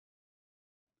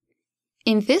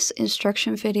In this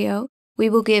instruction video, we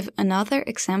will give another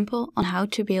example on how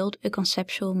to build a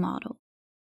conceptual model.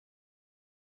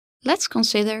 Let's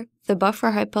consider the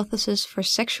buffer hypothesis for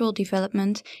sexual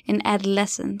development in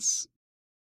adolescence.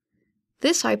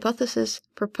 This hypothesis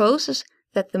proposes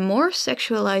that the more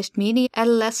sexualized media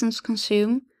adolescents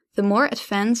consume, the more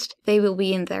advanced they will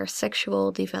be in their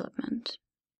sexual development.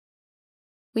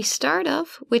 We start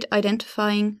off with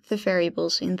identifying the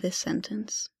variables in this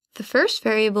sentence. The first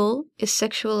variable is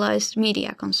sexualized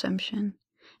media consumption,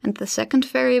 and the second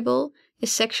variable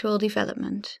is sexual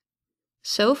development.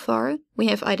 So far, we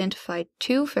have identified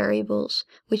two variables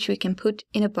which we can put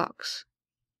in a box.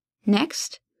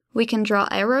 Next, we can draw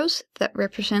arrows that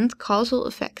represent causal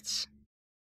effects.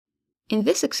 In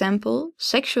this example,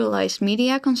 sexualized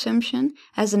media consumption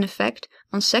has an effect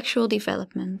on sexual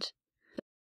development.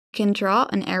 We can draw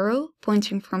an arrow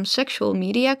pointing from sexual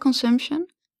media consumption,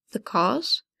 the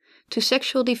cause, to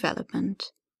sexual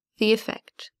development, the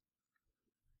effect.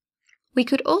 We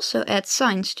could also add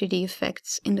signs to the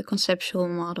effects in the conceptual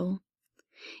model.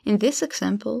 In this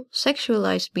example,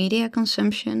 sexualized media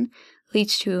consumption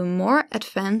leads to a more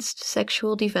advanced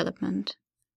sexual development.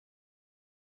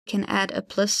 We can add a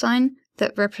plus sign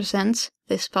that represents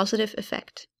this positive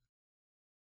effect.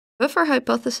 The buffer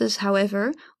hypothesis,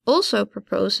 however, also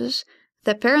proposes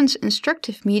that parents'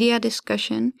 instructive media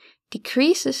discussion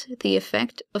decreases the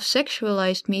effect of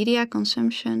sexualized media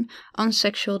consumption on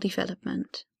sexual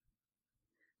development.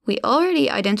 We already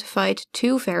identified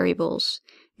two variables,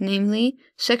 namely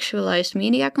sexualized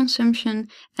media consumption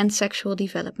and sexual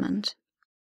development.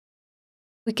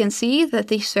 We can see that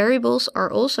these variables are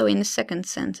also in the second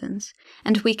sentence,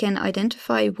 and we can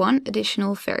identify one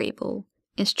additional variable,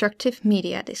 instructive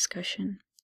media discussion.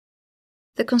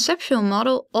 The conceptual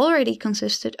model already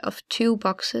consisted of two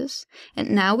boxes, and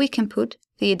now we can put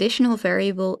the additional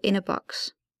variable in a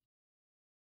box.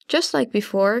 Just like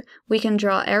before, we can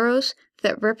draw arrows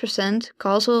that represent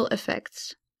causal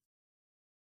effects.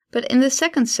 But in the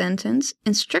second sentence,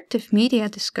 instructive media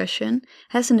discussion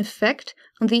has an effect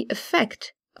on the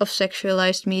effect of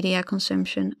sexualized media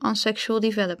consumption on sexual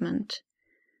development.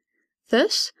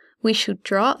 Thus, we should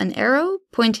draw an arrow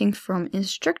pointing from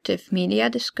instructive media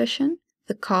discussion,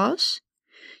 the cause,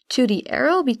 to the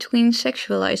arrow between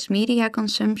sexualized media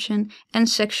consumption and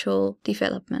sexual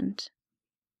development.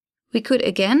 We could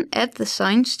again add the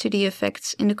signs to the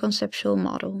effects in the conceptual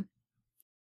model.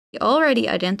 We already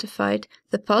identified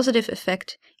the positive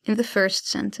effect in the first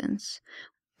sentence,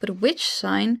 but which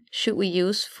sign should we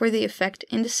use for the effect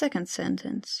in the second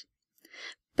sentence?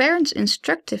 Parents'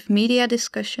 instructive media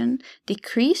discussion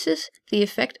decreases the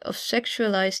effect of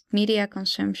sexualized media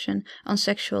consumption on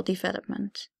sexual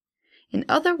development. In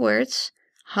other words,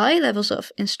 high levels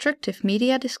of instructive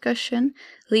media discussion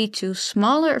lead to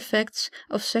smaller effects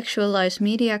of sexualized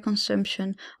media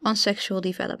consumption on sexual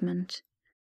development.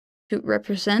 To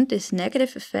represent this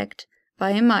negative effect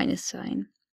by a minus sign.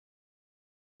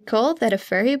 Recall that a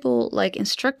variable like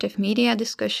instructive media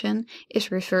discussion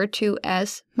is referred to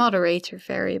as moderator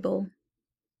variable.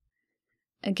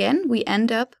 Again, we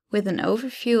end up with an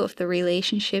overview of the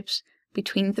relationships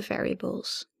between the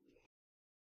variables.